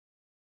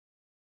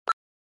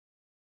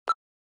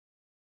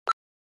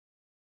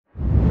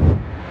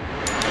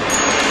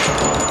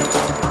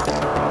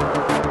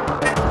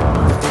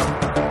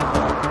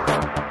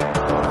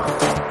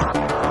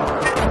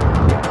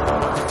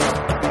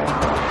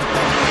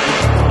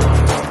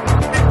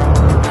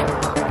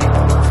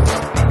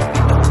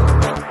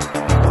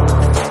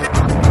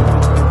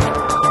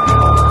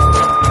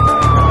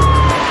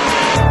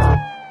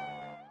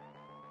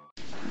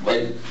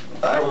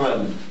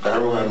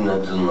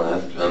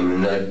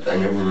I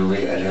never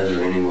really had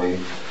Heather anyway.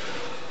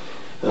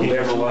 You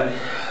never what?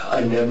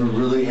 I never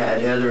really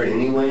had Heather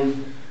anyway.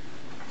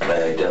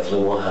 I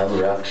definitely won't have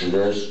her after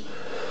this.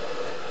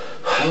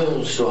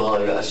 So all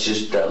I got is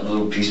just that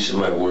little piece of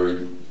my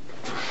word.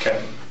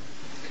 Okay.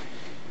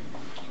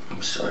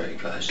 I'm sorry,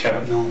 guys.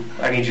 Kevin, no.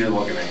 I need you to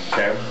look at me,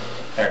 okay?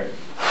 All right.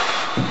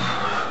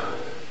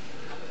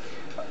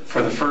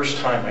 For the first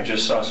time, I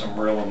just saw some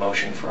real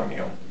emotion from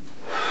you,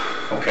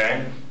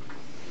 okay?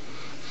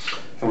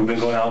 We've been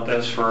going out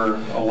this for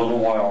a little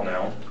while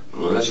now.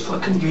 Well, that's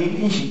fucking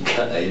me, you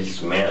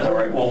guys, man. All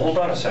right, well, hold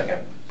on a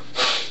second.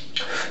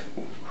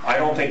 I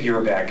don't think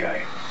you're a bad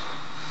guy.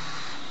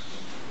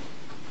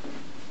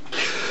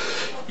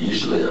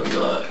 Usually I'm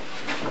not.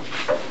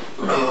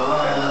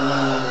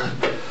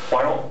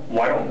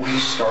 Why don't we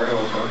start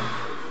over?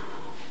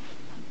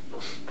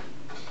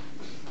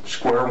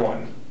 Square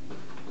one.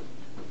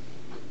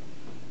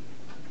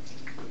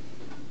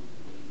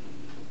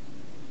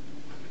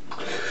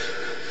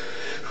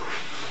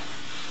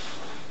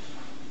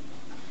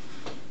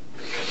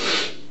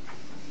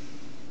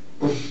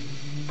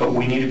 But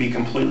we need to be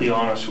completely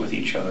honest with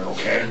each other,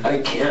 okay? I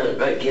can't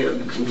be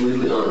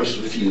completely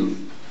honest with you.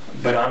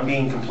 But I'm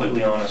being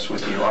completely honest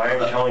with you. I am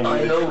telling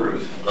you the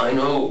truth. I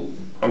know.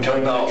 I'm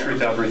telling you the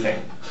truth,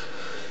 everything.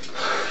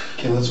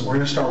 Okay, we're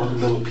gonna start with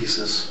little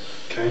pieces,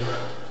 okay?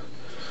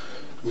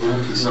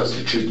 Little pieces. Not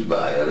the truth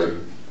about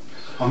Heather.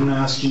 I'm gonna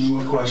ask you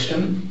a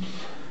question.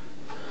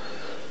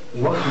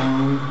 What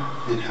room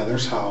in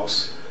Heather's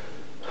house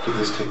did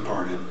this take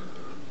part in?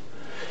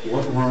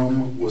 What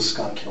room was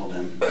Scott killed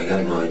in? I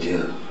got no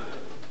idea.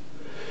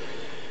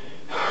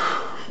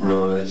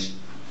 No, that's...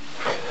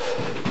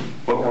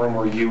 What room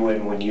were you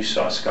in when you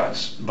saw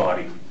Scott's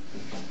body?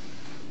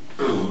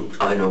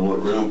 I know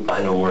what room,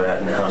 I know where at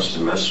in the house the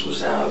mess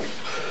was at.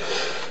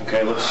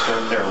 Okay, let's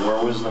start there.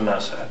 Where was the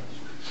mess at?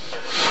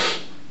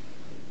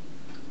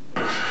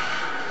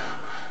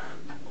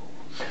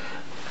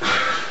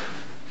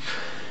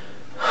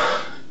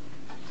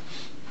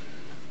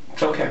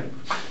 It's okay.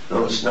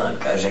 No, it's not,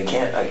 guys. I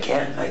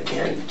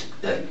can't.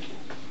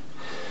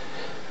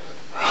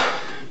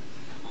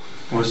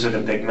 Was it a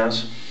big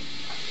mess?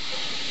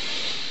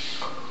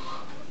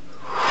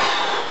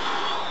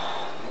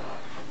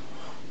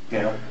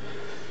 Yeah.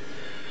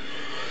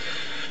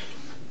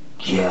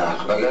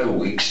 Yeah, I got a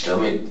weak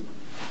stomach.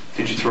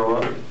 Did you throw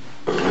up?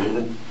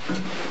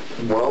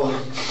 Well,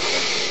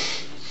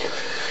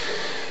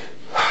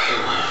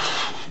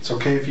 it's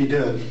okay if you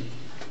did.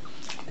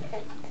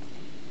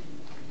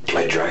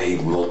 I dry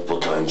heaved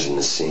multiple times in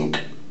the sink.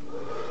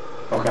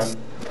 Okay.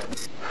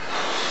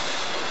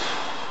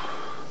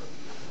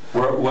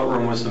 What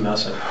room was the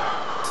mess in?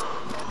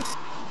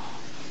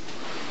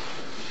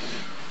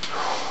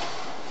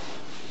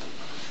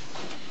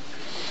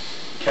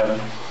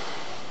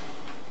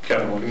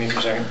 Kevin, look at me for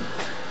a second.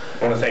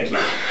 I want to thank you.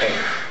 Hey,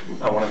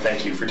 I want to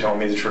thank you for telling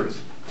me the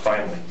truth.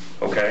 Finally,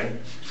 okay?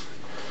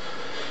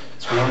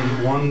 It's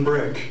one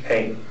brick.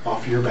 Hey,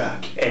 off your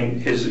back.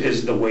 And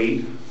is the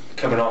weight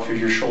coming off of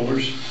your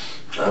shoulders?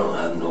 I don't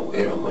have no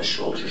weight on my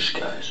shoulders,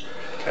 guys.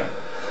 Okay.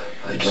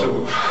 I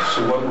don't.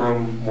 So what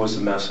room was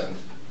the mess in?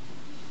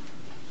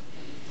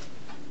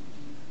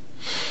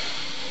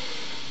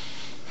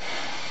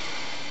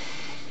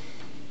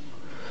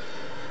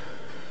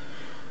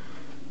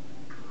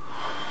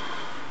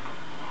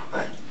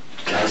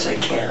 Guys, I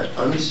can't.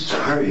 I'm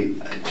sorry.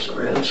 I'm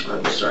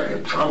sorry. I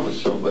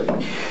promise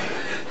nobody.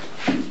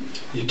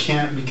 You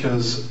can't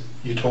because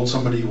you told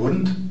somebody you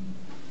wouldn't?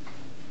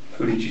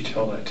 Who did you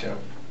tell that to?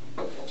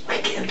 I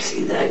can't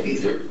see that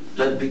either.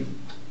 That'd be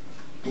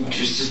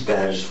just as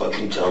bad as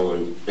fucking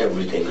telling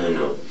everything I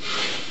know.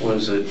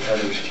 Was it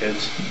Heather's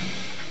kids?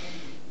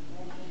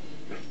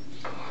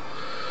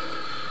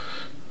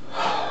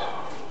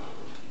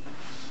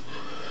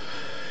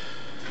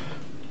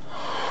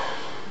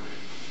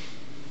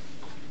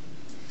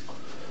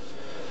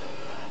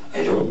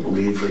 I don't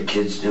believe her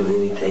kids knew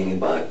anything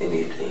about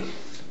anything.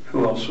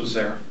 Who else was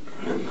there?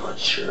 I'm not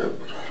sure,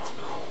 but I don't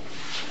know.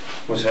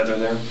 Was Heather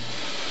there?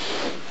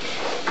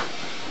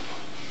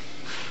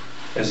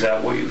 Is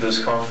that what this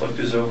conflict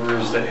is over?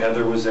 Is that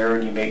Heather was there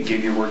and you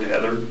gave your word to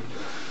Heather?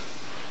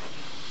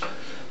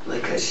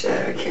 Like I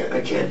said,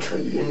 I can't tell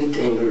you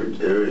anything, or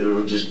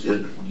it'll just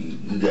you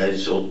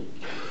guys will.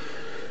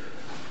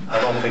 I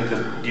don't think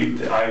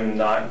that I'm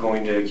not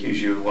going to accuse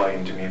you of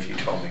lying to me if you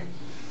tell me.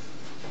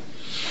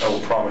 I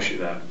will promise you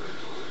that.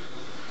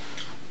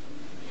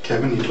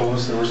 Kevin, you told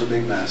us there was a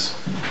big mess.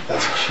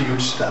 That's a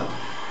huge step.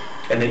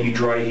 And that you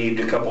dry heaved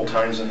a couple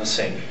times in the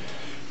sink.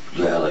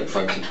 Yeah, like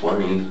fucking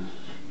 20.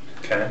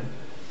 Okay.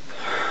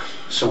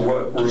 So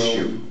what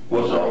room?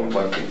 What room?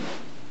 Fucking.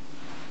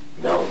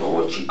 I don't know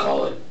what you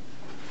call it.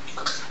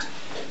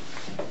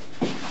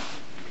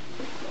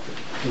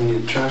 You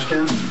need a trash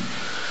can?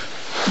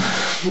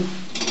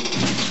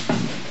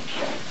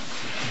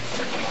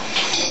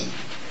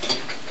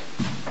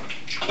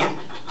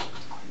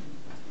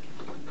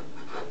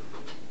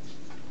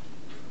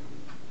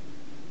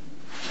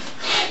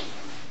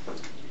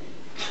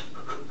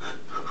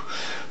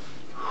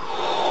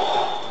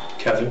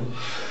 Kevin,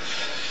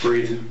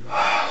 breathe.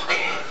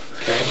 Okay.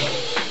 Okay?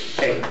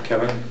 Hey,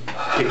 Kevin,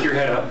 pick your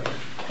head up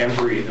and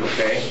breathe,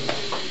 okay?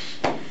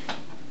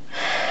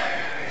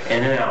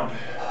 In and out.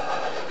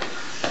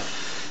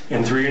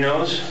 In through your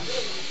nose,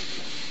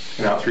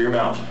 and out through your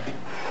mouth.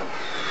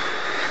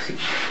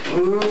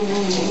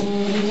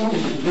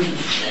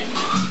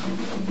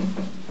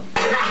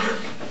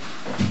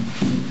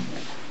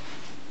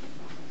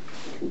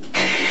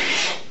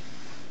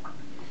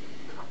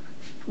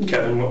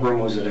 Kevin, what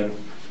room was it in?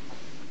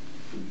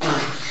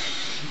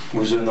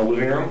 Was it in the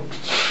living room?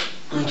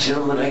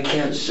 Gentlemen, I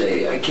can't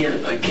say. I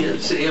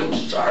can't say I'm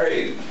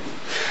sorry.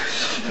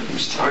 I'm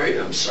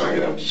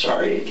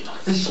sorry.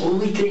 This is the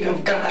only thing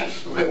I've got.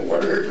 My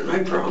word, and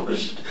I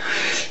promised.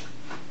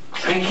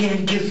 I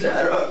can't give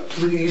that up,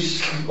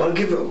 please. I'll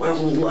give up my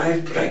whole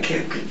life, but I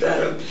can't give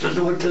that up. I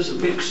know it doesn't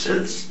make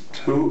sense.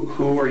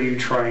 Who are you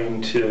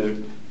trying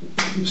to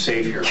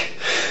save here?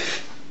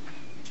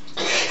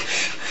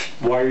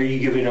 Why are you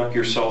giving up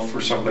yourself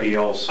for somebody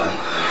else?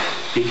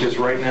 Because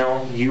right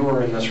now, you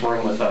are in this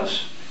room with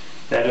us.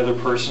 That other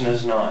person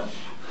is not.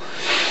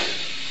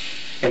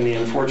 And the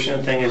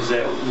unfortunate thing is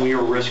that we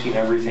are risking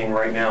everything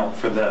right now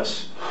for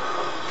this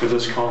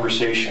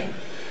conversation.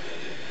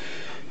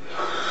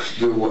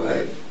 Do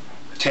what?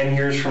 10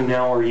 years from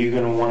now, are you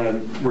going to want to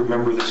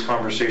remember this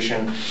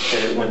conversation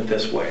that it went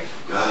this way?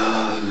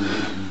 I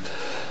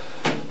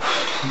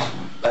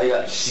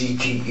got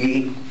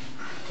CTE.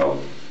 Oh.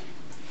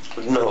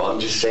 No, I'm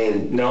just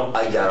saying. No.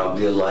 I'll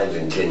be alive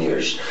in 10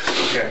 years.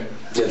 Okay.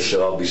 If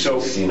so, I'll be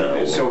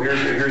 69. So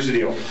here's the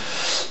deal.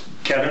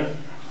 Kevin,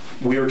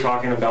 we were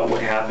talking about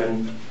what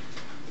happened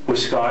with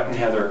Scott and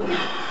Heather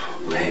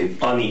Right.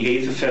 on the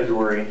 8th of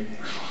February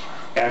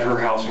at her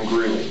house in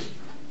Greeley.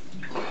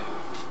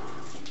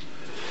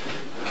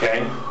 Okay?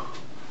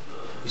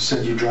 You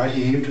said you dry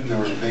heaved and there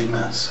was a big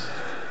mess.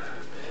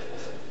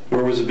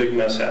 Where was the big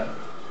mess at?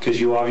 Because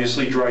you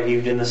obviously dry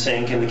heaved in the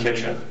sink in the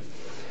kitchen.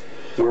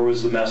 Where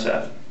was the mess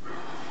at?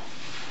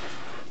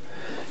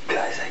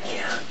 Guys, I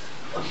can't.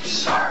 I'm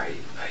sorry.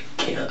 I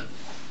can't.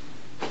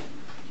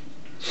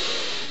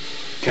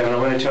 Kevin, I'm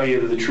going to tell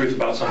you the truth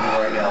about something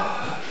right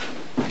now.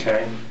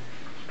 Okay?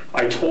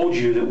 I told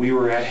you that we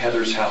were at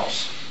Heather's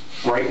house.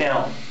 Right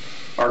now,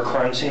 our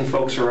crime scene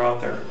folks are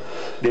out there.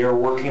 They are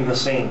working the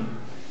scene.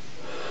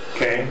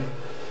 Okay?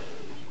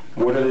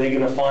 What are they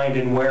going to find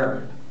and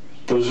where?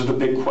 Those are the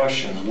big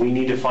questions. We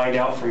need to find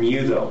out from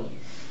you, though.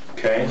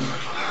 Okay?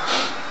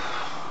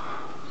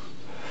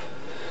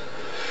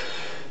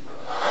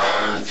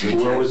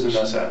 Where was the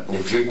mess at?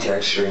 If your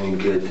texts are any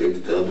good,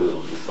 they'll be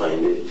able to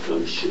find it,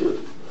 I'm sure.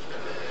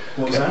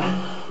 What was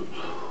that?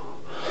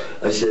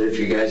 I said if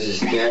you guys'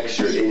 texts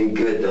are any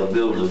good, they'll be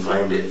able to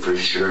find it for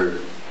sure.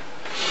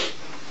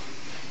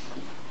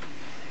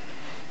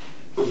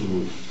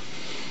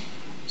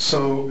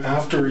 So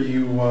after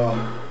you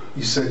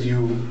said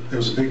there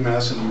was a big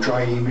mess and you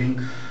dry heaving,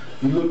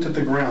 you looked at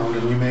the ground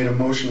and you made a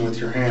motion with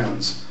your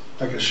hands,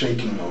 like a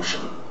shaking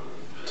motion.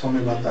 Tell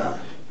me about that.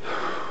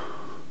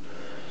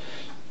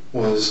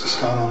 Was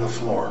Scott on the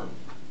floor?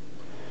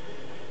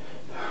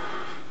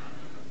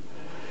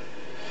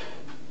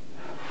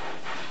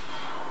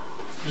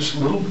 Just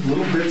little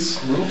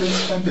bits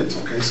by bits,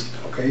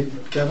 okay,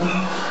 Kevin?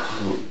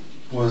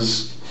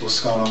 Was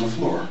Scott on the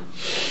floor?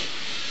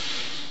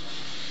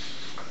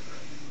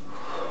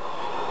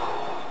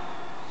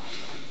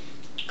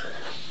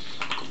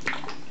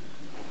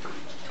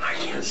 I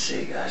can't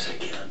say, guys, I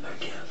can't.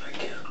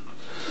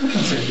 You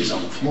can say if he's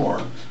on the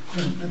floor.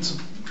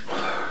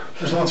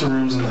 There's lots of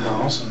rooms in the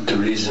house. And The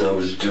reason I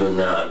was doing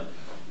that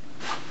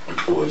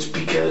was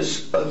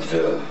because of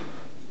the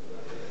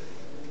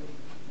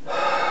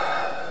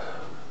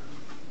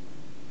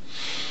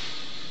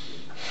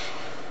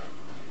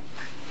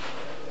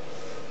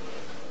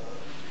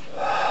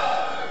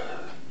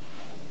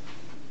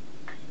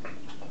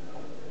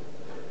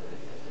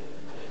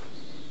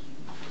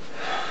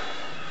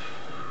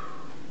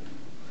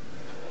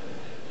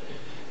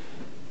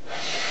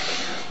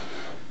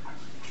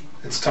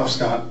it's tough,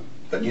 Scott,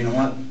 but you know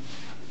what?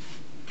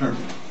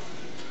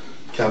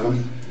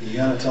 Kevin, you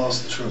gotta tell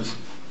us the truth.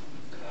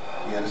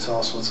 You gotta tell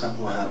us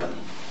what happened.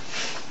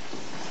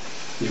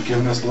 You've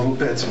given us little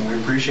bits, and we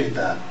appreciate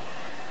that.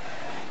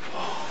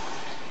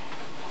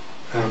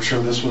 And I'm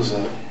sure this was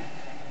an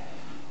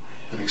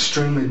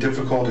extremely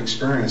difficult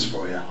experience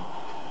for you.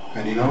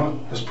 And you know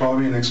what? It was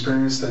probably an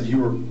experience that you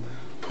were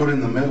put in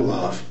the middle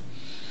of.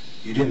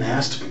 You didn't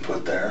ask to be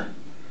put there,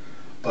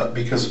 but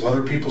because of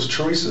other people's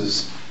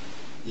choices,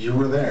 you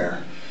were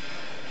there,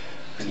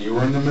 and you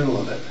were in the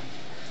middle of it.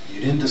 You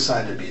didn't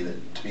decide to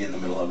be in the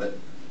middle of it.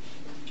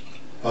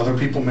 Other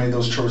people made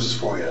those choices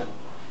for you.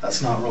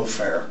 That's not real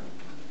fair.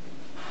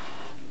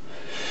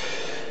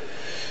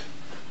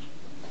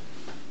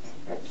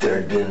 there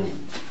had been.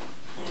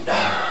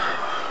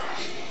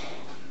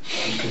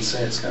 You can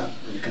say it, Scott.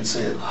 You can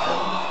say it.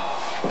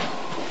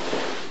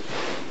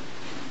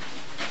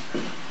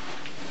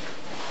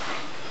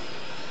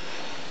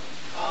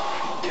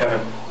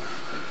 Kevin.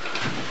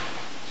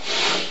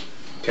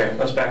 Okay,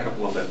 let's back up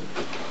a little bit.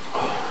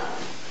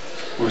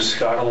 Was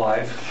Scott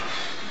alive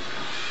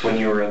when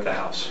you were at the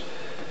house?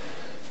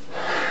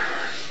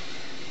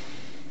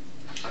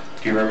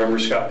 Do you remember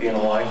Scott being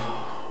alive?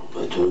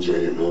 I told you I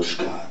didn't know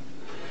Scott.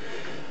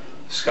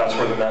 Scott's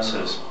where the mess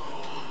is.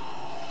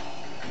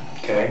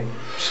 Okay?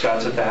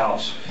 Scott's at the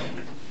house.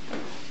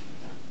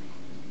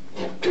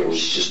 There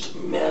was just a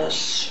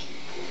mess.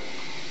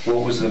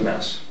 What was the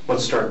mess?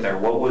 Let's start there.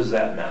 What was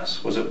that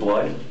mess? Was it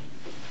blood?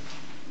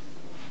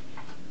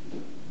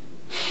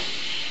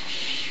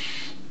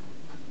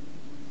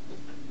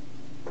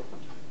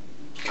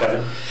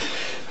 Kevin?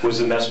 Was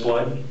the mess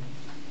blood?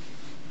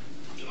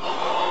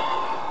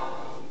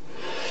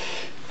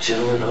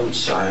 Gentlemen, I'm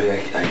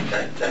sorry. I'm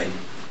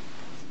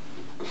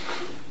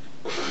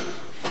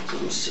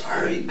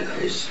sorry,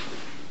 guys.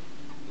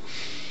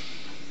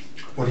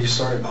 What are you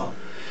sorry about?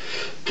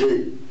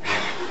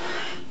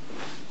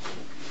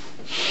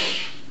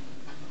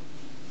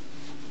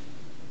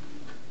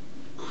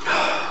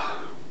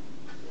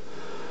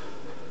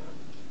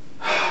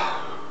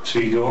 So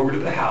you go over to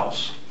the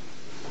house.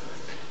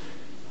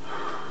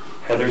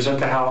 Heather's at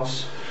the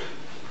house.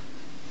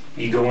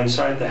 You go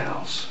inside the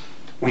house.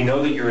 We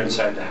know that you're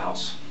inside the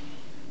house.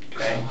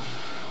 Okay?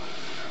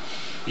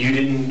 You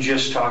didn't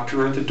just talk to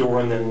her at the door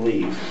and then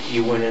leave.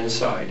 You went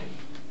inside.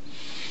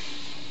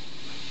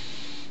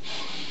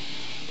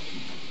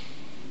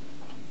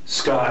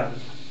 Scott,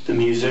 the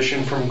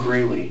musician from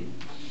Greeley,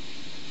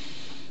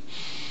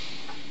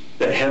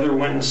 that Heather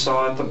went and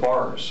saw at the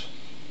bars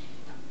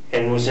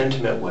and was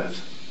intimate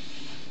with,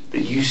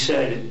 that you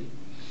said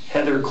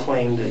Heather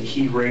claimed that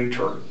he raped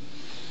her.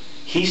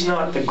 He's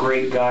not the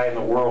great guy in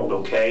the world,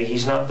 okay?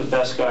 He's not the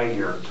best guy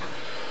here.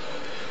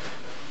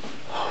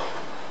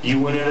 You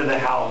went into the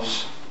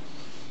house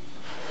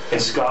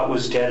and Scott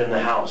was dead in the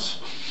house.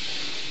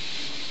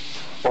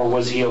 Or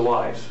was he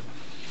alive?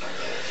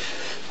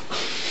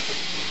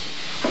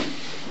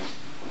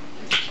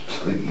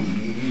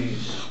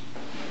 Please.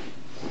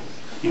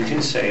 You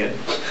can say it.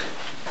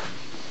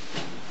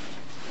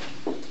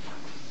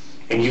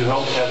 And you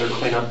helped Heather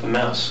clean up the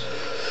mess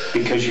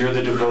because you're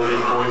the devoted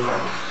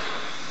boyfriend.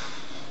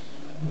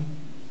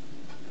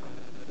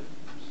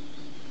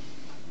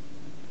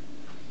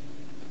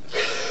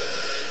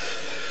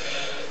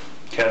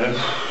 Kevin,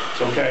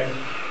 it's okay.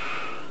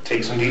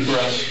 Take some deep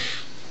breaths.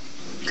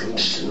 I'm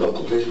just a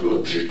knucklehead who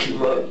loves you too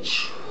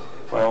much.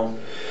 Well,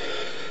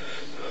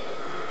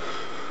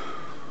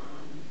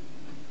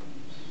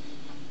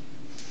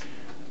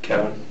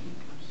 Kevin,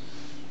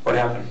 what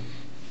happened?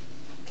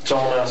 That's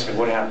all I'm asking.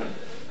 What happened?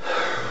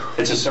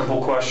 It's a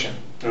simple question,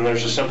 and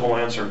there's a simple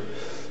answer.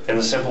 And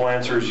the simple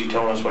answer is you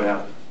telling us what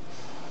happened.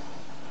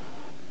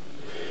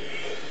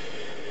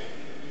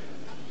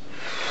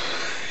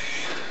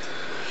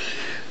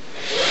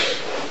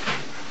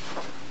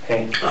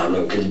 Hey. I don't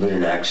know, it could have been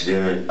an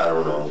accident. I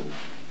don't know.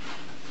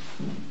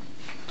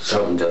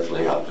 Something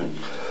definitely happened.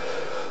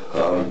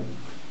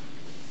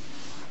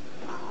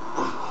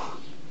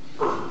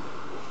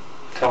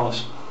 Tell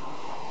us.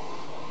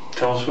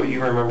 Tell us what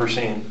you remember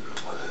seeing.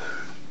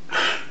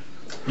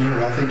 You know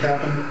what I think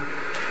happened?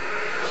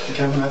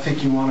 Kevin, I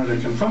think you wanted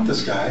to confront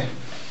this guy.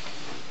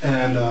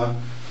 And,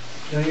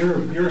 you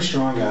know, you're a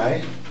strong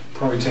guy.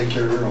 Probably take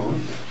care of your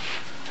own.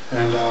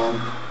 And,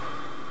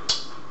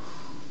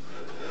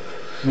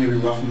 maybe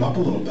rough him up a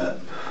little bit.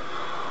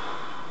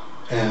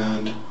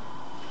 And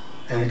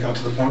it got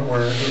to the point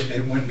where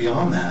it went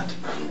beyond that.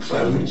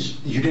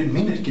 You didn't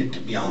mean it to get to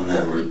beyond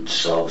that. Never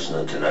solves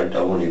nothing.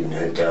 I won't even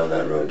head down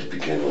that road to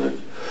begin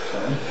with.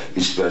 Okay.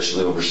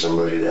 Especially over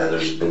somebody that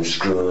has been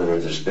screwing or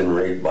that's been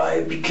raped by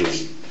it,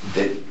 because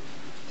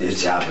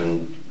it's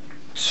happened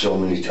so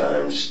many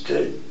times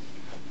that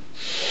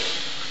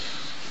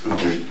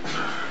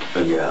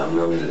yeah, I'm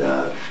numb to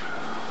that.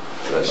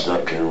 That's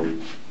not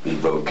going to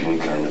evoke any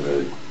kind of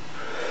a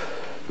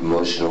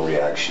emotional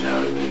reaction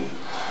out of me.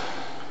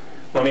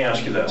 Let me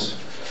ask you this.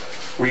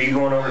 Were you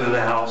going over to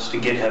the house to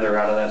get Heather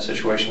out of that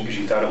situation because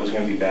you thought it was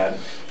going to be bad?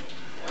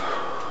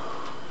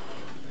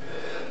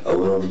 I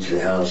went over to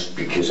the house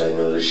because I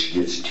know that she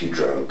gets too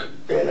drunk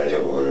and I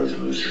don't want her to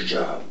lose her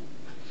job.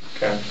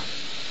 Okay.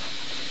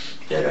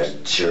 And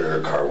I'm sure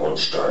her car won't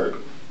start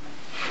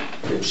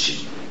if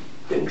she's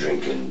been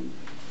drinking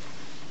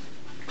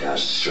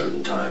past a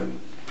certain time,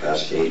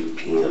 past 8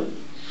 p.m.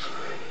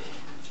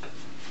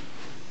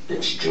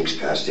 If she drinks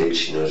past 8,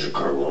 she knows her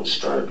car won't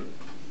start.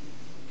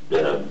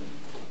 And I've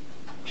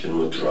been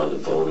with her on the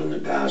phone in the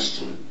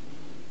past, and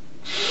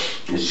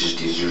it's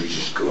just easier to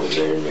just go over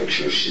there and make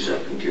sure she's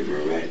up and give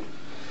her a ride.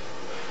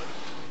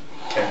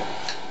 Okay.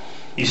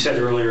 You said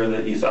earlier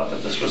that you thought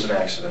that this was an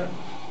accident.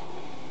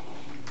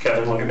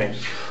 Kevin, look at me.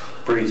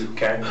 Breathe,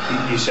 okay?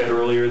 You said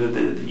earlier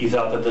that you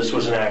thought that this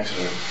was an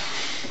accident.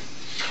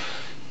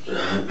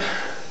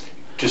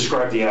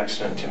 Describe the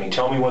accident to me.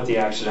 Tell me what the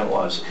accident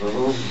was.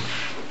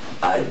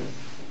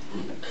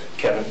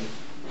 Kevin,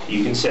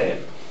 you can say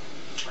it.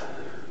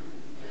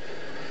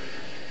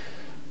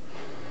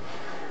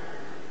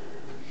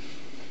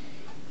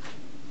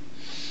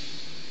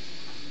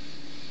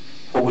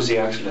 What was the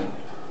accident?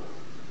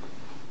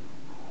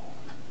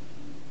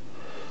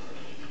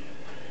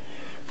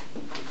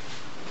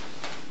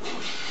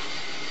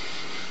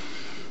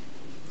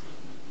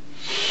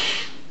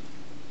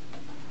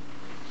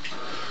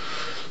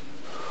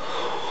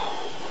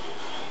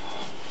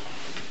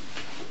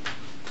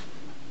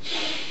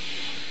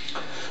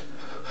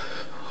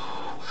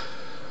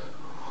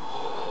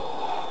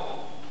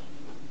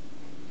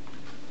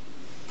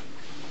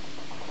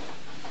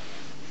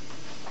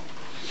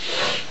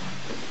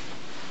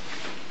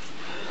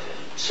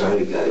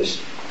 sorry,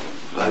 guys.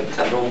 I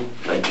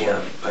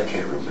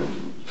can't remember.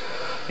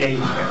 Yeah, you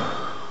can.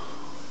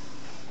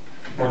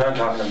 We're not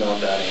talking about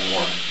that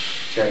anymore,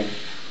 okay?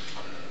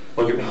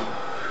 Look at me.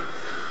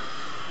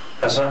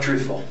 That's not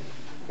truthful.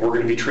 We're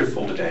going to be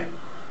truthful today,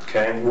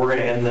 okay? We're going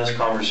to end this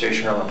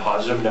conversation on a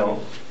positive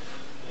note.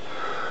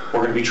 We're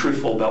going to be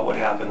truthful about what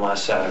happened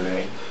last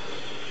Saturday.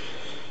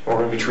 We're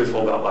going to be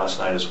truthful about last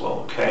night as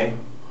well, okay?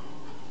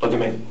 Look at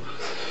me,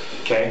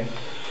 okay?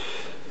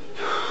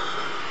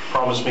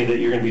 Promise me that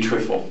you're going to be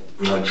truthful.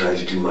 I'll try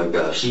to do my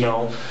best.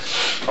 No,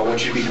 I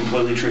want you to be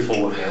completely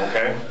truthful with me,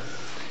 okay?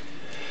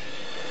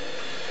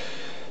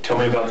 Tell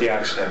me about the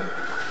accident.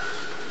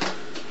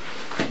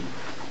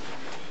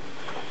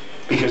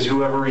 Because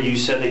whoever you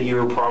said that you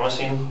were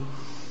promising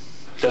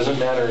doesn't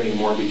matter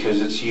anymore,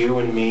 because it's you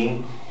and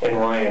me and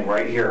Ryan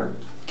right here.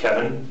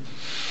 Kevin,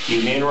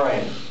 you, me, and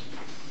Ryan.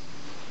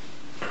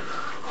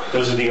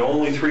 Those are the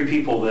only three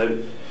people that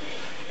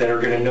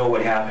are going to know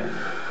what happened.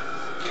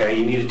 Okay,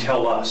 you need to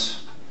tell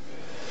us.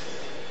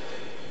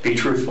 Be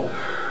truthful.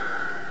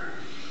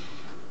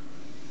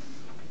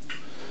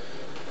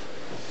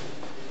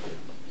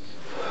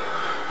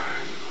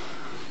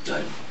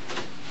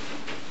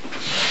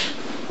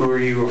 Who are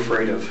you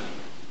afraid of?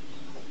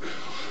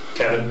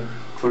 Kevin,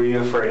 who are you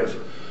afraid of?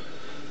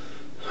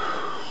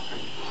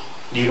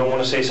 You don't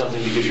want to say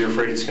something because you're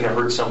afraid it's going to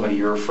hurt somebody.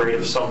 You're afraid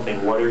of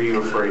something. What are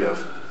you afraid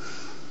of?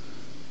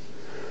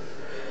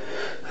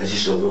 I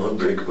just don't want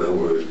to break my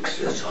word, because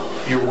that's all.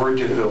 Your word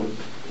to who?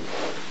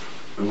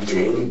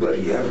 To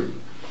anybody ever.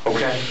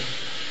 Okay.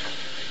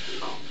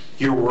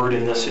 Your word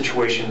in this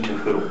situation to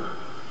who?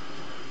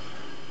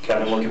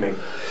 Kevin, look at me.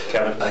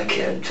 Kevin. I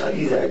can't tell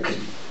you that, because...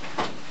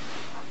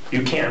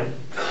 You can.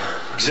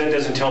 Because that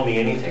doesn't tell me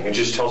anything. It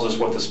just tells us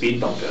what the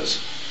speed bump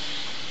is.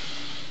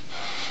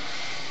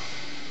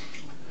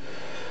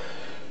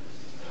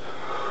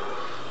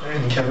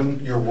 And Kevin,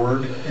 your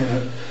word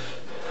in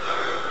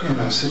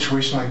a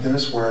situation like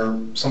this where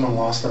someone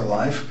lost their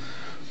life,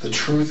 the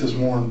truth is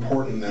more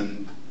important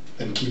than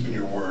keeping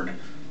your word.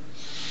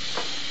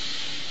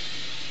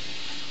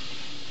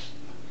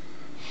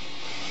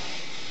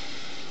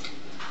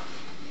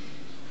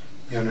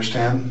 You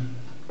understand?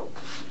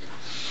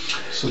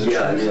 So the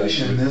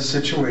truth in this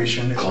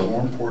situation is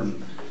more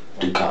important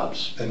the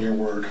cops than your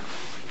word.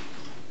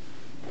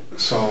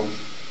 So,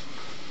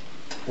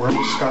 where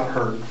was Scott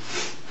hurt?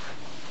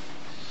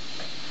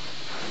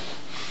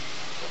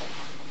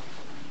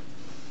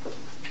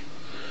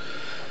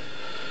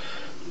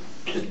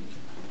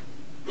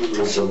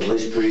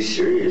 Someplace pretty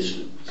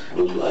serious,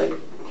 looked like.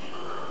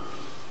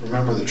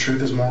 Remember, the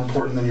truth is more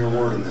important than your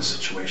word in this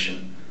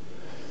situation.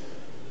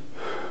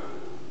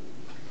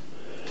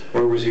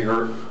 Where was he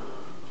hurt?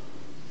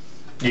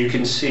 You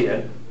can see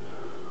it.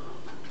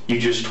 You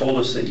just told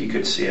us that you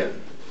could see it.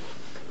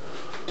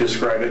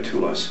 Describe it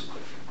to us.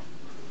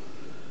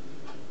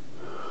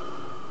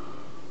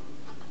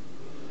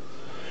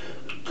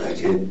 I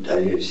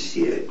didn't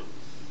see it.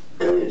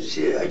 I didn't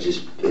see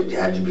it. It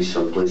had to be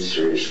someplace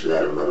serious for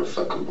that amount of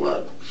fucking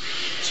blood.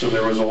 So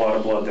there was a lot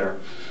of blood there.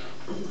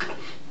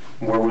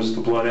 Where was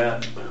the blood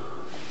at?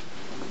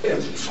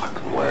 Every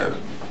fucking where.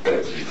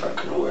 Every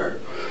fucking where.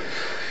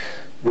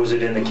 Was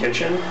it in the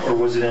kitchen, or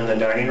was it in the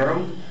dining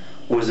room?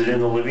 Was it in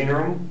the living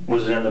room?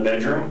 Was it in the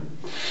bedroom?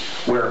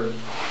 Where?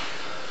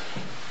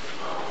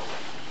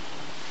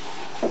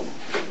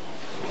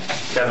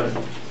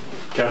 Kevin.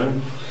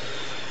 Kevin.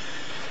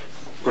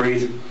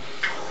 Breathe.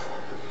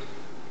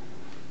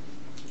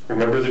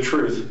 Remember the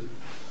truth.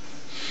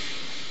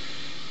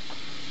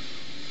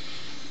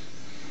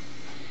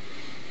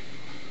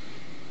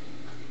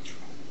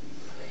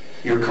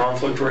 Your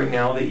conflict right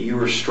now that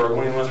you are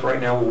struggling with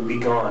right now will be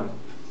gone.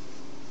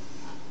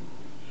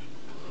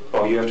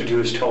 All you have to do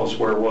is tell us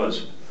where it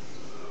was.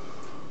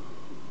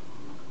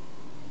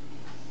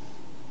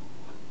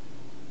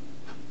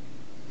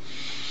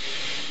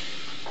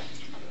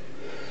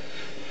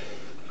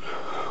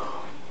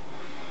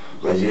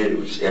 I did. It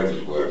was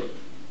everywhere.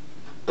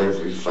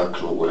 Every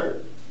fucking where.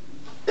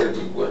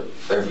 Everywhere.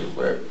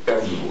 Everywhere.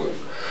 Everywhere.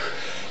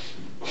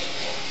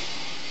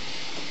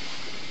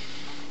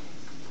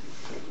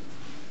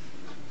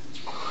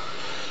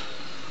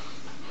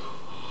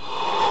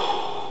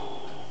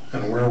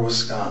 And where was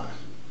Scott?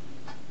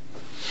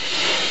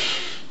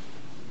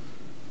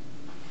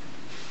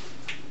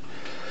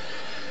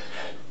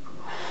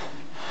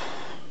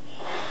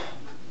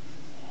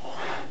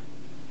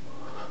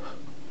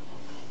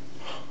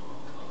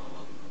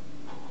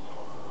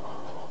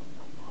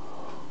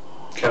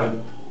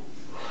 Kevin,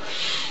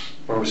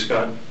 where was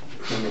Scott?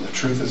 Remember, the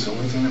truth is the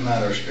only thing that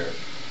matters here.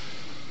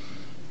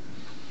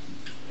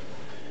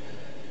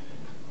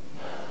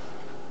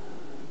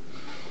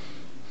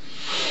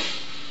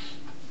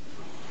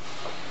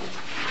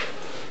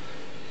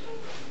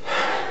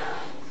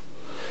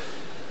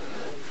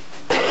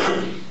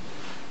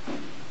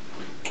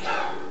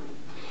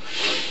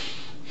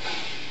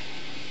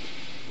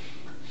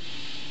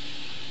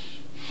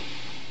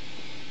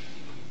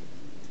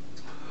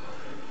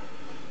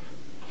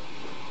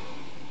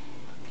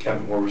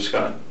 Kevin, where was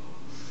Scott?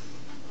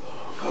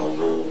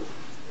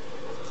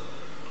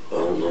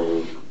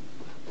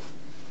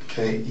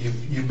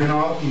 You've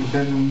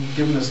been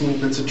giving us little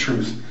bits of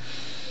truth.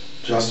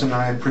 Justin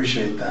and I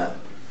appreciate that.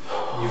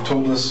 You've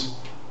told us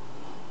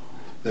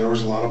there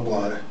was a lot of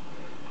blood.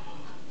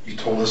 You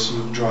told us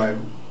you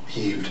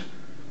heaved.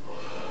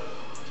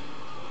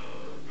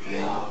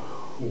 Yeah.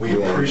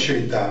 We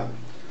appreciate that.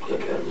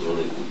 Look, I'm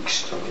really weak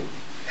stomach.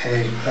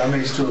 Hey, that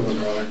makes two of us,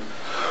 brother.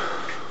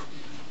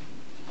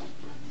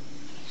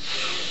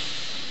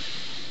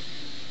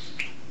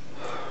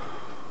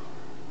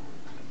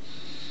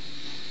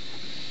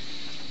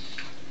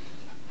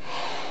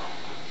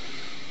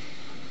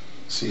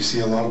 So you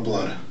see a lot of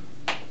blood.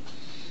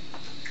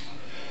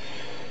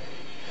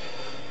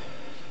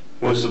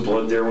 Was the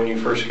blood there when you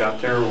first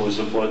got there, or was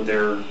the blood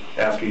there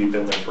after you'd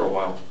been there for a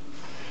while?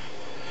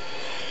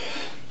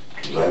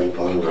 Right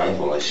upon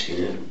arrival, I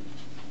seen it.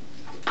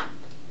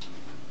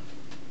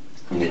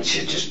 And it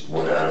shit just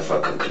went out of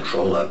fucking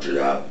control after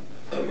that.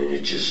 I mean,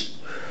 it just...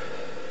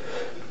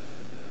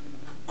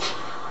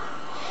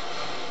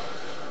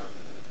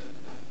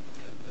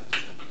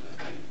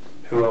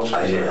 Who else?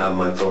 I didn't have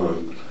my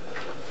phone.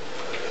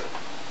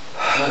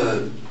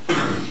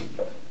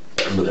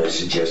 But I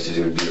suggested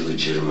it would be a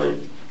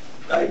legitimate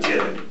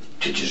idea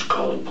to just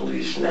call the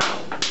police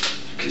now,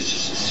 because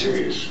this is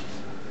serious.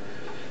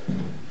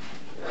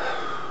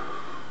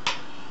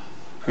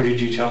 Who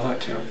did you tell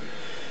that to?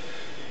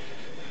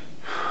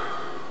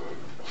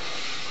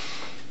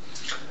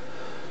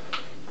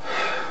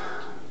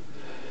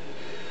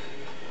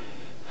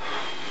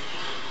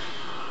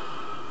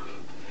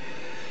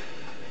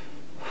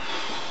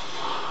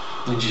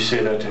 Did you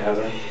say that to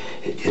Heather?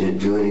 It didn't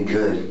do any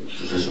good.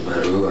 It doesn't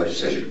matter who I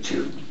said it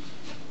to.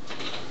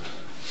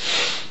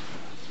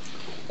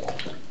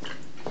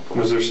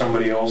 Was there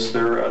somebody else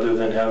there other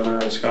than Heather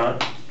and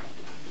Scott?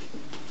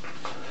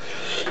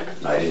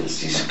 I didn't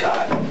see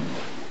Scott,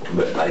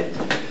 but I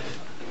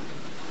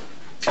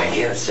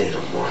can't say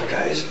no more,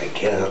 guys. I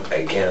can't.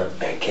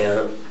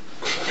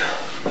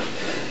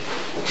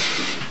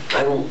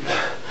 I don't...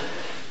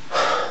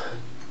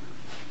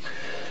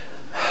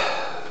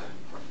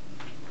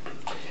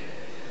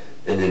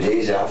 In the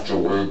days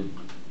afterward,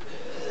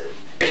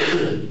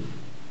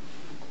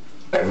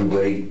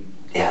 everybody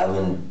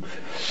having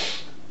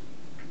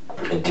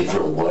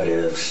different what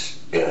ifs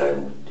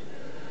and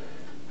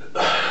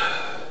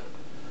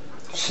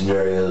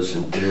scenarios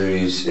and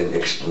theories and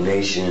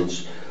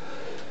explanations,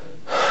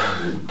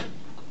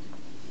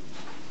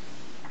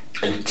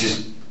 and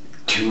just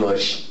too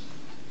much.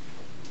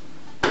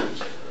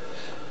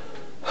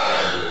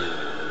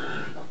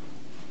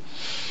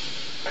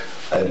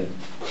 I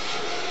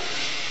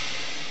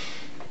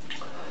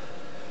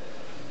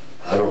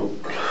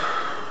don't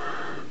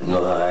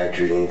know how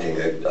accurate anything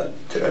that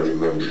I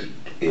remember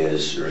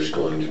is or is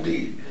going to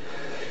be.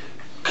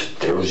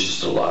 There was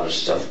just a lot of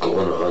stuff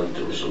going on.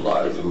 There was a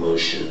lot of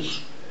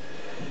emotions.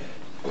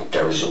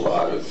 There was a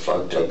lot of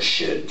fucked up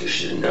shit that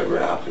should have never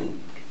happening.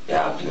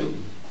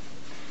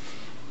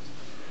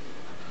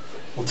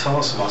 Well, tell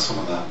us about some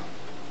of that.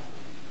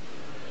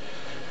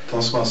 Tell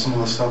us about some of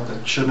the stuff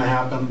that shouldn't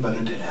have happened, but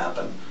it did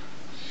happen.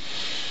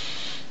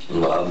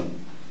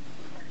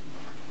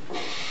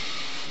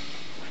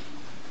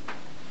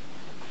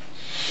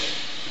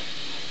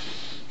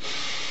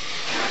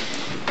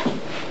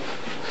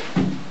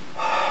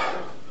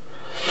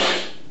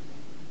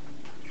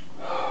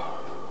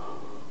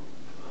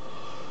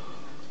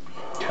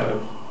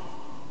 Kevin,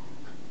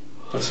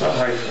 let's not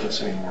hide from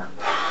this anymore.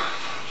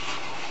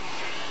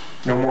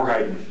 No more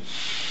hiding.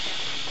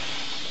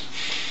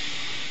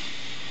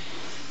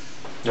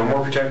 No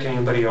more protecting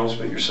anybody else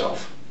but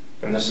yourself.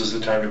 And this is the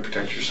time to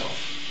protect yourself.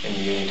 And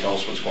you need to tell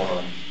us what's going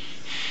on.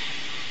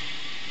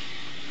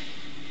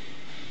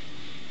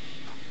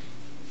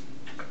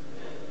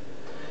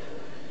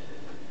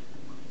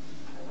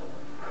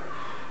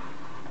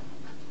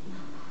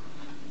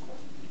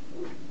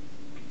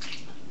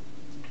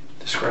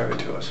 Describe it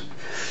to us.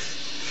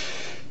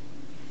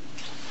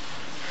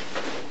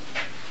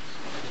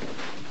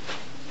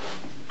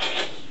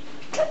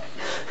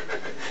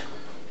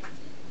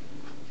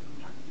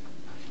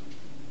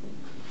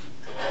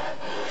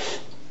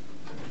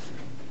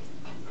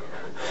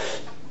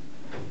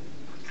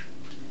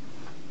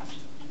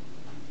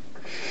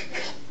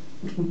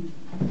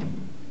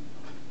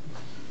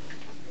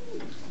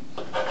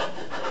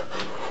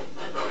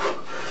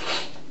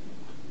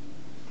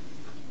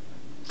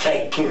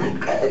 I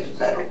can't,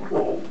 guys. I don't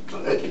know,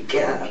 but I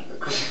can't.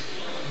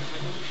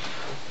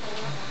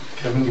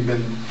 Kevin, you've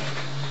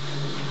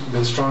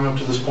been strong up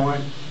to this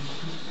point.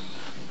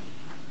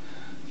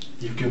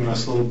 You've given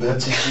us little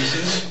bits and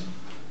pieces.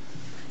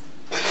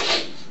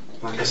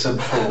 Like I said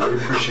before, we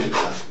appreciate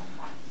that.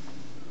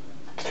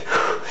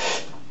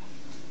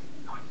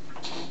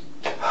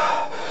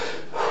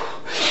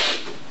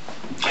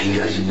 You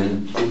guys have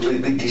been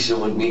completely decent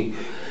with me,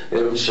 and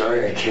I'm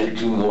sorry I can't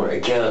do more. I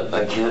can't.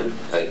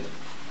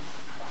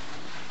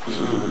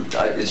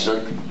 It's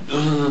not.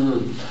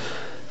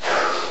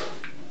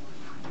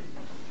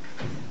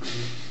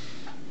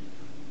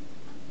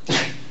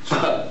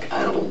 Fuck,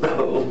 I don't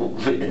know,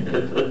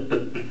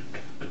 man.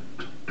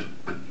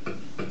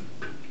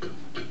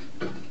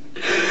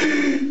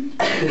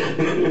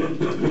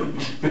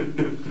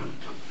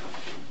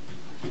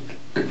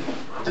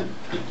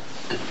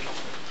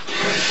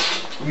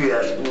 You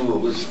asked me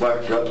what was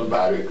fucked up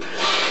about it.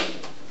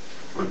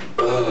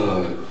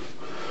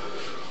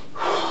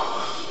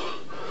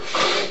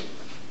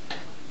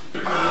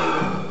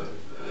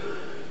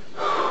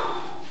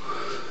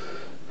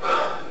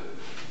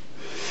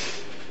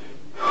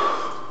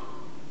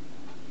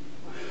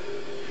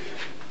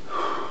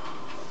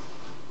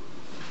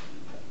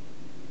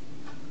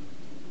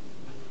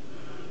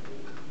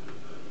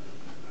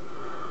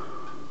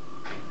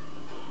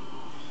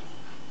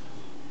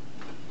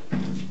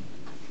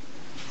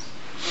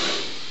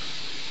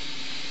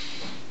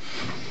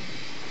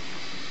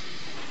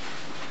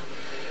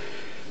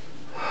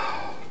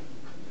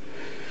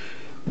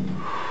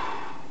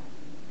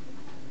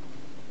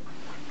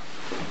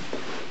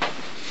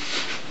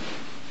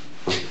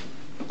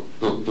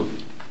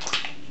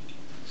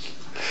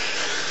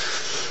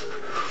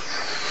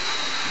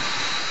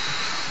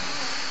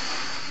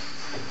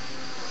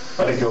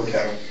 Let it go,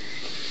 Kevin.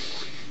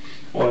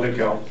 Let it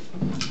go.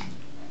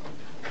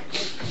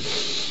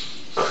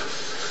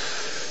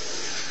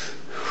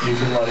 You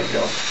can let it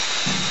go.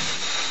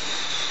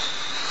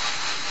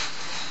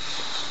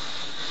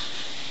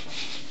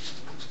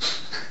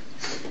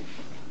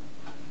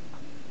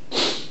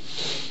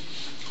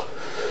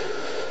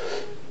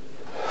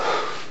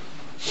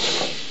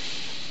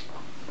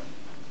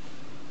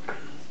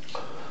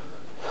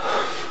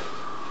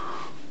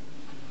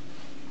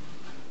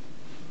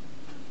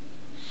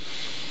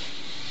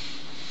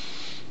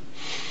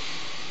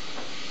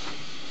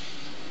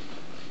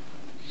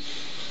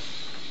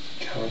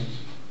 Kevin,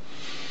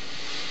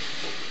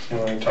 you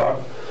want to talk?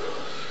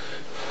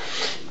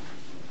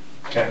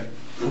 Okay.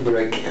 But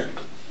I can't.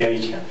 Yeah,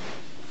 you can.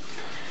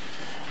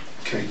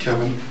 Okay,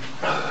 Kevin.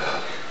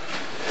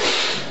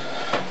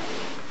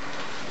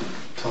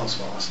 Tell us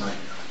about last night.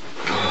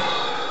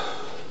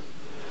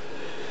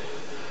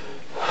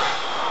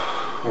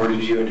 Where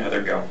did you and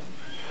Heather go?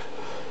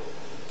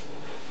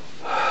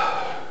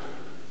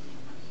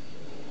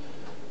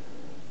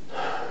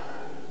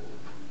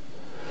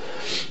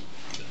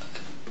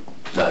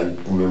 I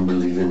remember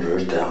leaving her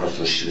at the house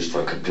when she was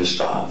fucking pissed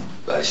off.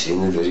 I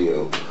seen the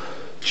video.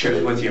 She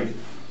was with you.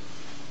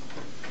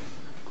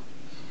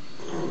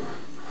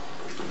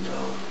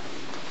 No.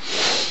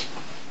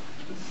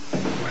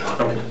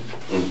 Okay.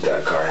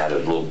 That car had a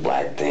little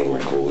black thing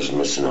like what was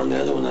missing on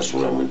the other one. That's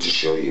what I went to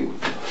show you.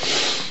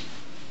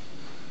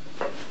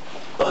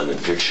 On the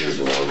pictures,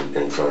 the one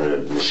in front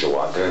of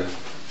Mishawaka.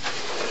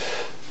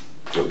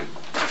 Look.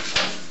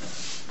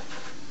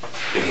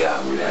 Yeah,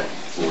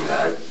 when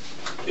that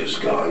is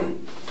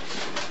gone.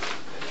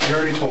 You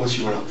already told us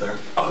you went up there.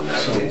 Oh,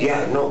 that So-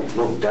 yeah, no,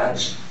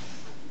 that's...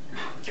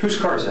 Whose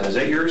car is that? Is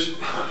that yours?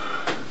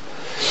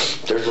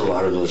 There's a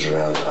lot of those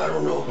around. I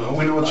don't know. Well,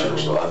 we know it's I don't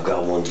yours. know. I've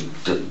got one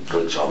that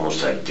looks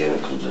almost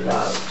identical to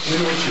that. We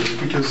know it's yours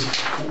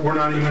because we're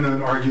not even going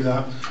to argue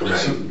that. Right.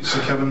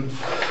 So Kevin,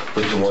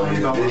 But the Tell one me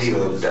in the about last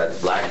video, night.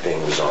 that black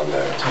thing was on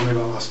there. tell me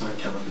about last night,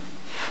 Kevin.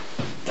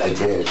 I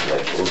did.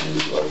 I told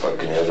you. I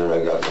fucking Heather and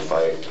I got in a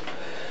fight.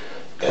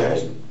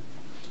 And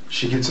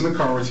She gets in the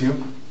car with you.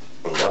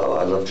 no,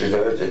 I left her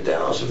there at the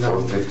house at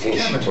No. 4:15. She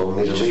Kevin, told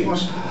me to just leave.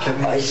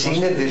 Kevin, I seen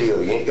the video.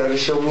 You ain't got to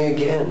show me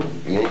again.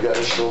 You ain't got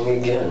to show me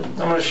again. I'm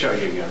going to show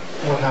you again.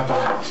 What happened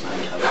last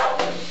night, Kevin?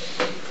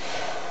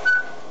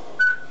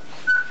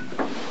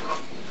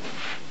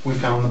 We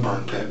found the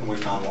burn pit, and we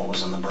found what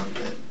was in the burn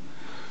pit.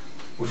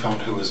 We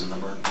found who was in the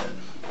burn pit.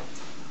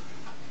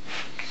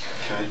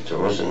 Okay? There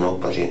wasn't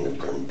nobody in the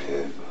burn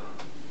pit.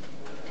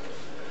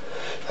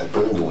 I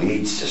burned the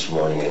weeds this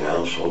morning in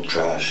household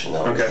trash. And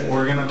that was Okay, it.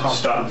 We're gonna talk.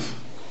 Stop.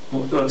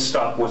 Let's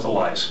stop with the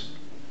lies.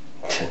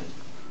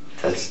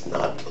 That's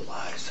not the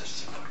lies.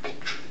 That's the fucking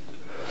truth.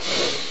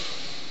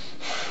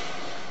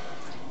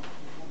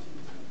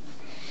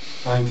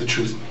 I think the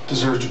truth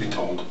deserves to be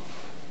told.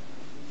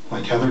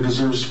 Like Heather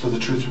deserves for the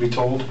truth to be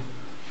told,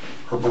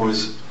 her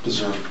boys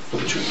deserve for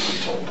the truth to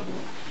be told.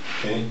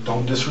 Okay?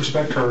 Don't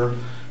disrespect her,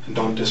 and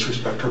don't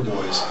disrespect her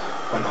boys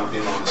by not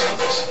being honest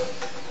with us.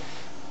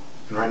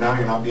 And right now,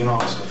 you're not being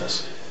honest with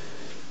us.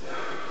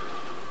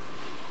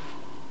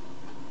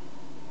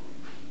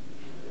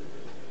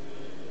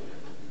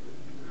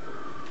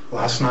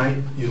 Last night,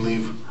 you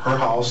leave her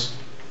house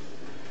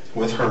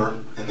with her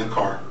in the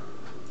car.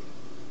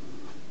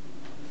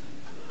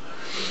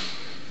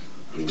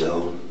 You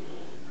know?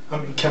 I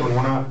mean, Kevin,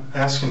 we're not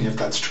asking you if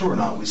that's true or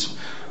not.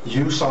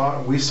 You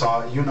saw it, we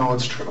saw it, you know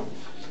it's true.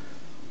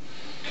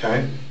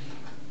 Okay?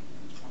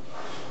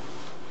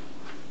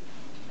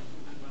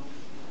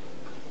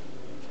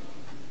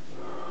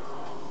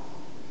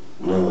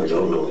 No, I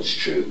don't know it's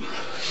true.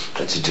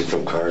 That's a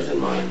different car than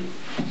mine.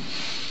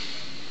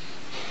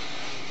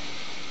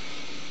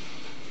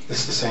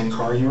 It's the same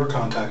car you were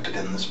contacted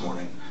in this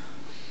morning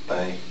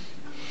by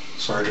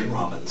Sergeant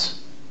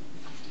Robbins.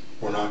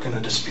 We're not going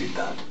to dispute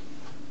that.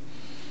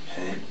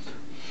 Okay?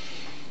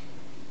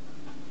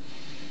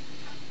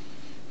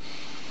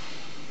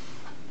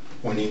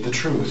 We need the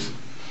truth.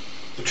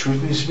 The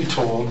truth needs to be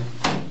told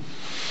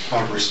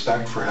out of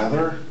respect for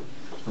Heather,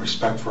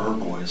 respect for her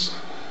boys.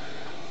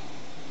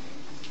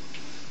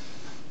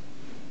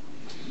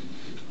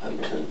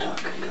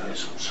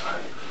 guys. I'm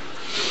sorry.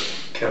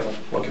 Kevin,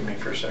 look at me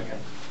for a second.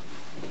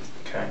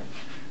 Okay.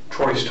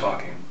 Troy's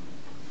talking.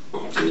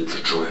 Good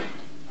for Troy.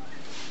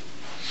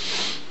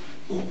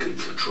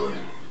 Good for Troy.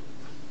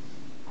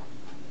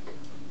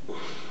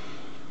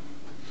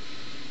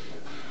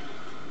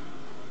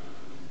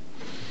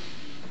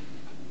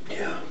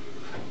 Yeah.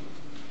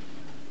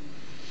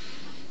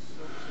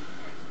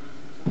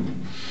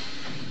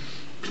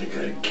 I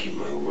gotta keep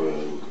my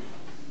word.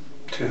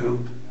 To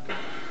who?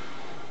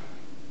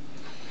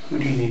 Who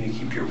do you need to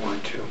keep your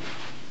word to?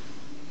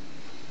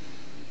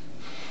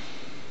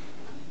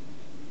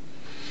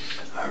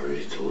 I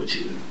already told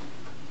you.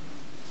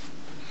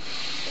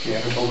 You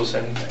haven't told us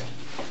anything.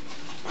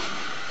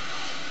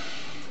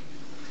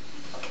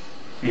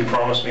 You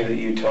promised me that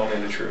you'd tell me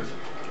the truth.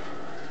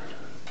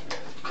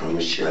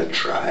 Promise you I'd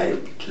try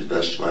to the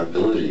best of my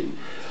ability.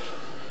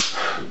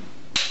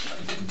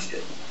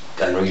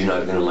 I know you're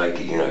not gonna like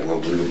it, you're not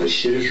gonna believe it, but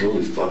shit is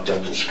really fucked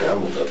up and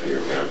scrambled up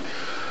here, man.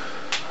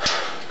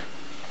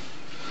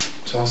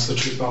 Tell us the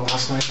truth about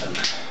last night then.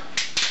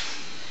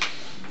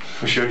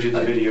 We showed you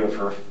the video of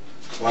her.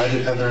 Why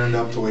did Heather end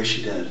up the way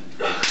she did?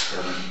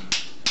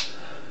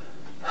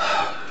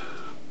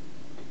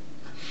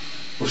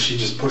 Was she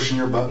just pushing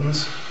your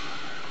buttons?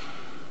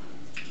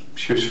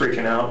 She was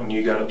freaking out and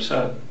you got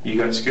upset. You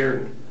got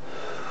scared.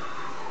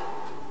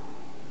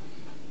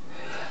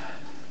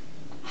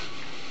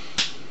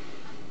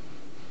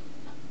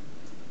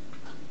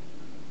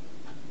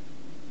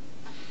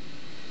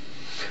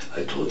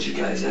 I told you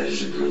guys that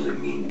is a really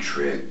mean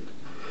trick.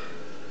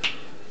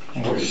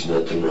 There's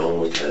nothing wrong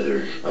with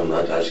Heather. I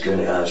was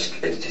gonna ask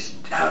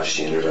how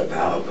she ended up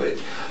out, but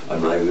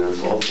I'm not even gonna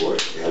fall for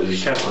it.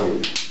 Heather's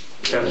fine.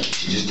 Kevin.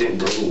 She just didn't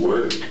go to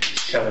work.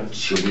 Kevin.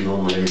 She'll be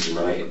home later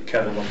tonight.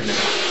 Kevin, look at me.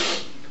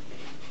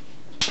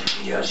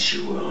 Yes,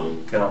 she will.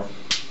 No.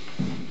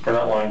 We're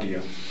not lying to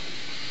you.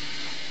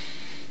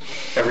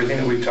 Everything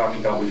that we've talked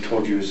about, we've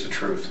told you is the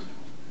truth.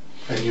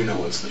 And you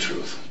know it's the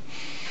truth.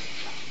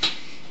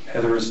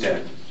 Heather is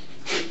dead.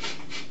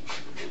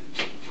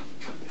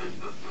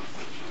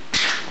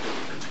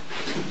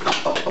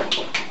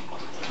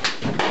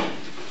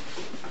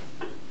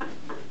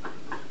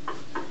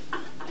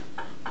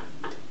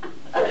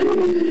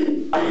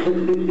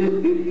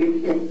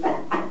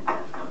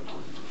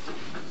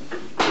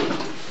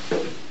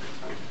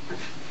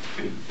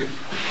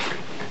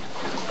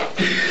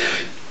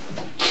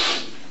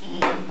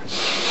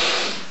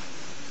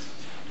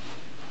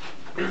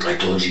 I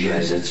told you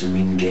guys that's a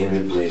mean game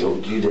to play.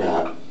 Don't do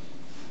that.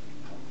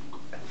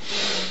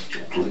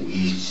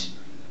 Please.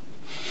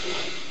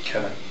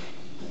 Kevin.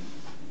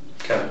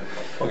 Kevin,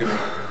 look at me.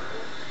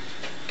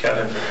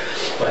 Kevin,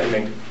 look at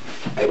me.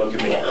 Look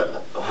at me.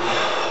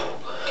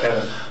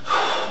 Kevin.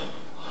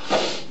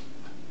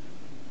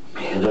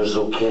 Heather's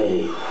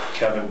okay.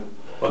 Kevin,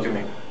 look at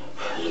me.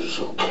 Heather's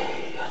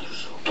okay.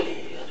 Heather's okay.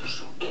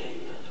 Heather's okay.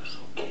 Heather's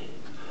okay.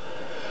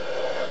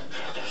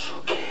 Heather's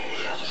okay.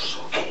 Heather's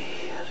okay.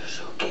 Heather's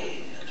okay.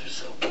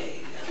 Heather's okay.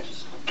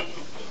 Heather's okay.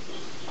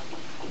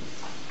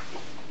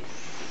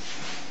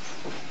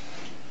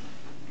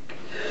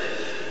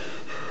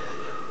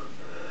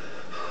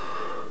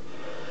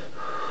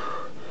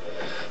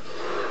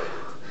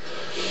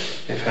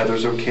 If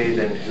Heather's okay,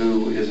 then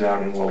who is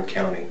out in Will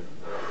County?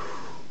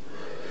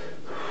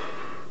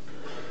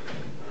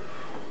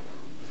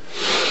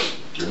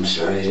 I'm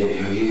sorry, I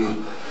didn't hear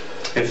you.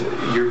 If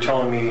you're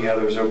telling me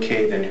Heather's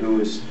okay, then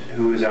who is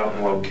out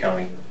in Will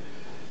County?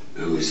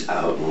 Who's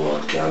out in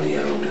Wrought County?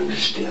 I don't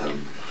understand.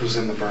 Who's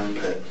in the burn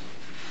pit?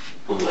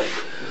 Like,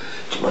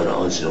 to my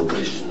knowledge,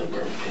 nobody's in the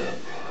burn pit.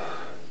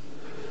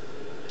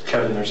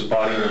 Kevin, there's a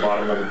body in the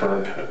bottom of the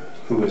burn pit.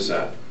 Who is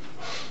that?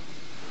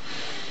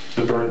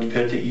 The burn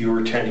pit that you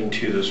were tending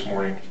to this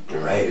morning.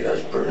 Right, I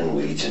was burning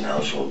weeds and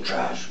household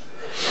trash.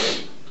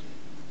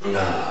 And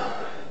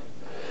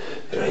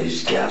I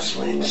used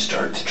gasoline to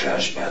start the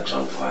trash bags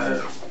on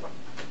fire.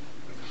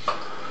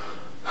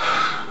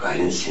 I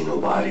didn't see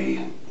nobody.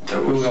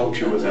 Who helped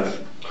you with that?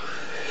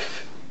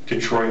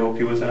 Did Troy help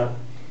you with that?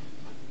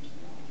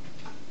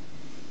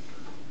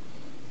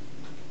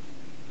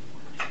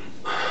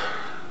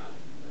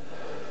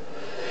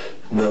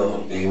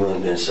 No, he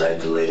went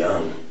inside to lay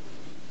down.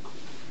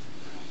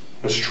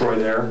 Was Troy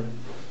there?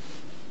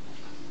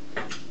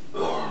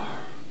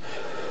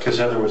 Because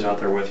Heather was out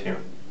there with you.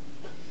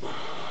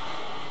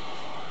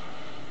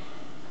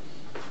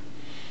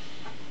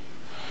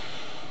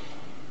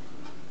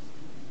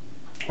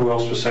 Who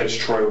else besides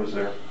Troy was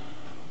there?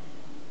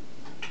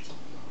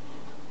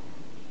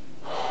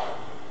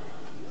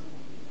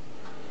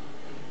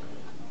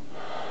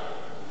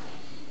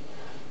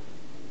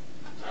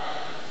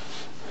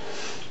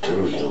 There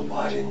was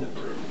nobody in the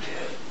burn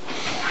pit.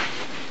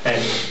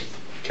 Hey,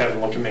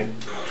 Kevin, look at me.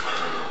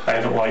 I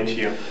haven't lied to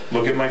you.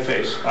 Look at my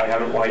face. I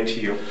haven't lied to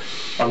you.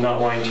 I'm not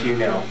lying to you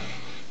now.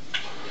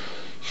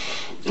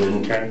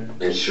 Okay?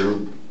 It's sure.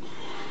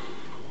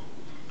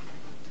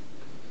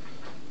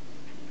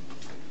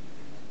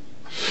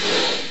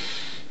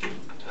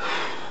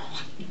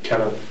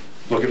 Kevin,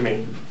 look at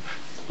me.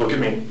 Look at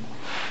me.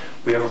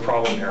 We have a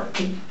problem here.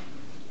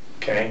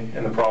 Okay?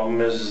 And the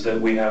problem is that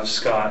we have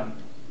Scott,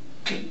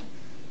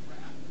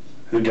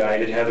 who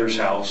died at Heather's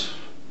house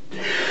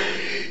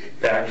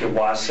back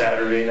last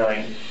Saturday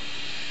night,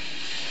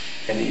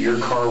 and that your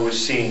car was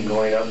seen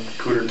going up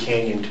Cooter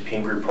Canyon to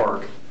Pingree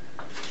Park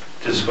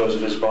to dispose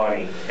of his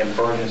body and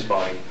burn his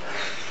body.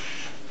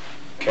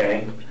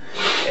 Okay?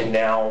 And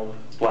now,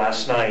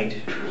 last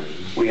night,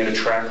 we had a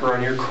tracker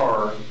on your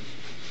car.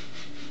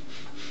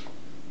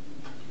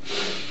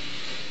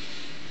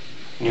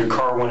 And your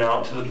car went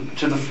out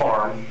to the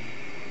farm.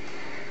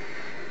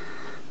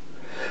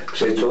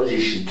 Because I told you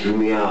she threw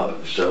me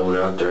out. So I went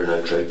out there and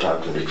I tried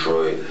talking to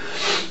Troy.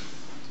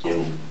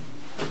 And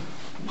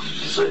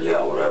she said,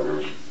 yeah,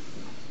 whatever.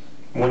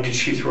 When did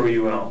she throw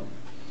you out?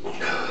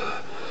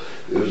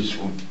 It was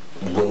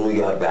when we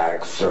got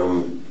back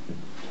from...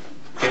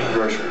 Getting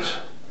groceries.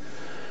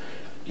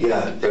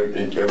 Yeah,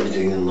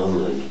 everything in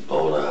London,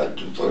 all that.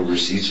 The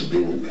receipts would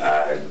be in the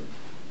bag.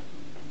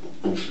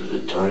 And for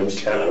the times,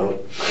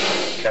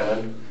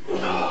 Kevin,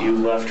 you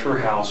left her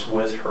house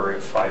with her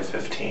at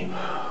 5:15.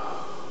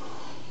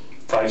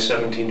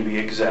 5:17 to be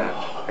exact.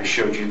 I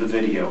showed you the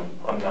video.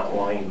 I'm not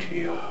lying to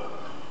you.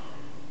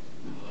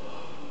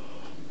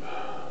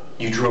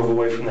 You drove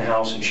away from the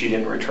house and she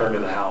didn't return to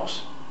the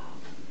house.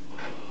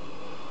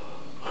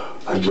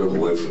 I drove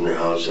away from the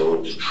house. I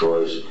went to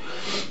Troy's,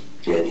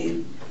 and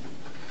he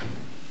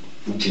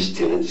just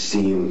didn't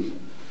seem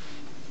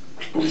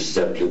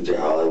receptive to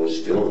how I was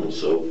feeling,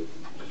 so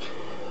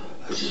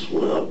I just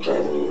went out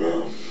driving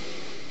around.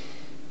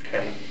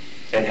 Okay.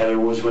 And Heather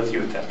was with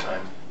you at that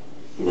time?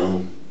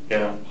 No.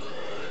 Yeah.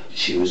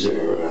 She was at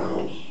her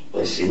house.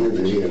 I seen the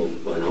video,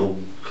 I know.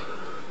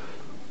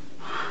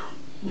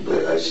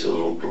 But I still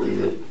don't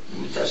believe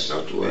it. That's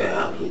not the way it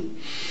happened.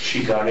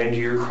 She got into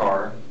your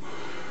car.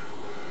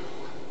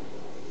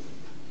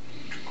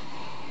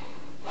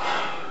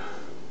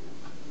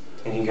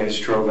 And you guys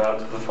drove out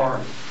to the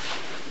farm.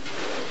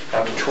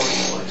 Out to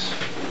Troy's place.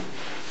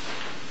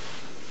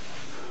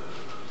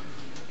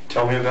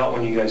 Tell me about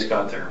when you guys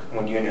got there,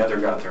 when you and Heather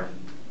got there.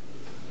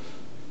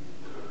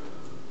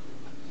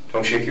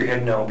 Don't shake your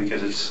head no,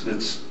 because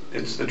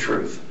it's the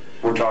truth.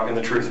 We're talking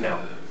the truth now.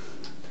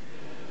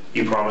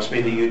 You promised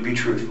me that you'd be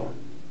truthful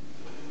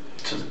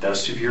to the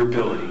best of your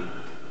ability,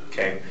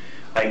 okay?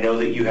 I know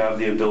that you have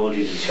the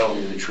ability to tell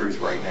me the truth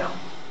right now.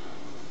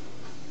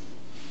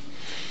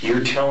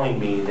 You're telling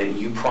me that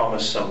you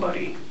promised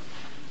somebody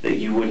that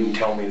you wouldn't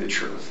tell me the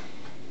truth.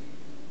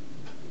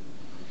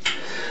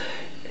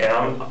 And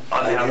I'm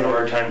having a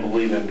hard time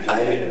believing who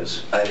it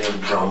is. I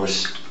didn't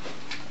promise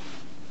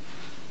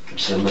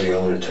somebody I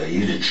want to tell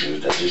you the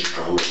truth. I just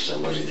promised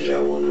somebody that I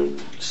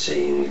wouldn't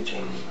say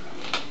anything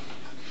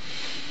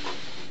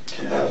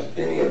about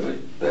any of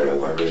it. But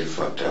I've already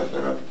fucked up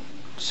and I've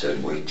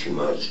said way too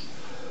much.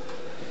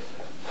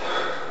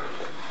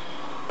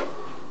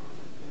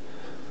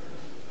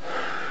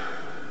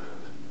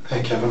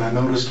 Hey Kevin, I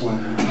noticed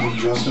when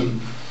Justin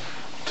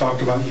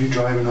talked about you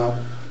driving up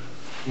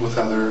with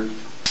Heather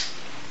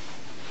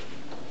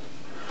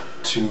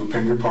to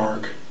Pingree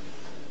Park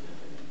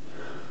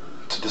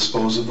to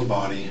dispose of the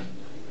body,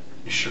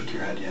 you shook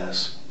your head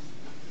yes.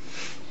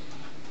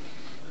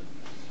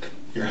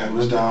 Your head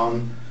was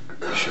down,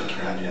 you shook your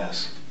head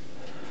yes.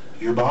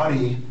 Your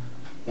body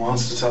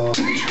wants to tell us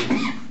the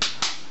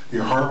truth.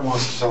 Your heart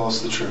wants to tell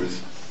us the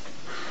truth.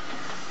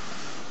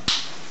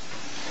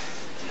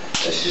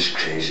 That's just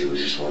crazy. We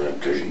just went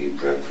up there to eat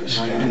breakfast.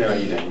 No,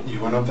 you didn't.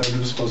 You went up there to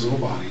dispose of a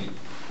body.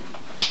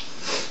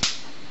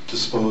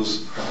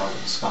 Dispose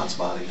of Scott's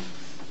body.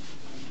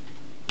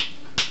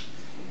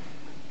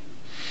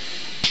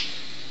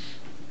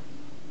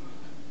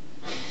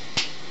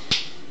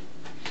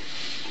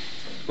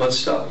 Let's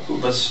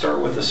start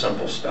with the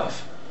simple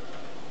stuff,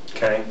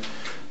 okay?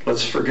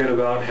 Let's forget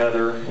about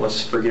Heather.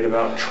 Let's forget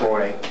about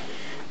Troy.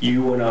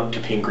 You went up to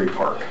Pingree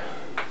Park.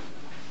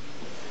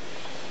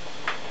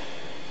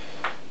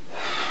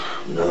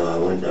 No, I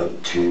went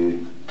up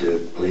to the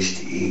place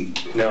to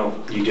eat.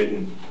 No, you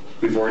didn't.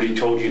 We've already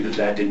told you that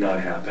that did not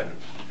happen.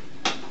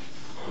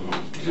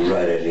 You're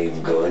right, I didn't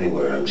even go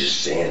anywhere. I'm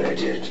just saying I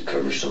did to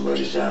cover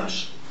somebody's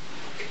ass.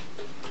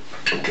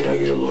 Can I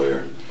get a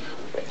lawyer?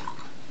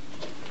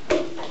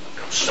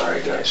 I'm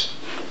sorry, guys.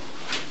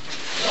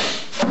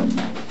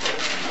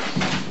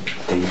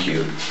 Thank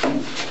you.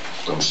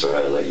 I'm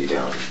sorry I let you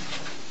down.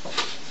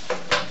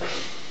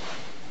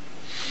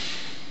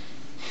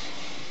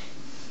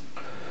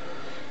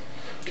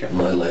 Okay.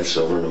 My life's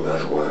over no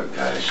matter what,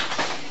 guys.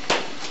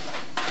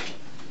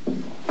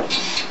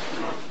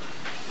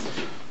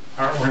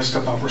 All right, we're gonna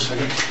step out for a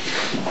second.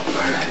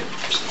 All right.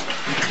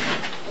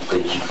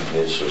 Thank you for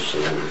being so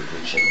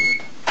civil, gentlemen.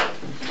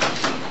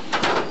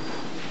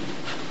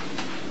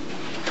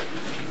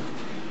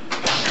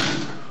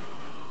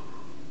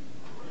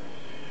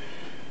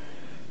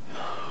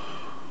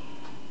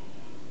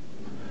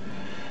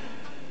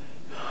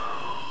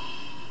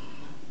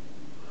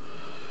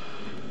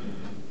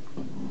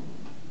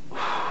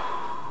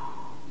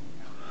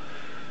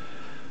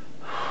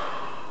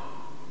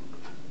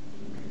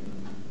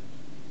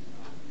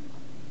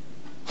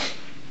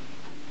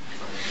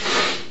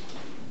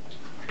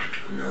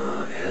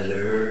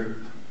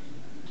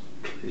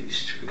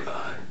 Please to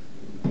God.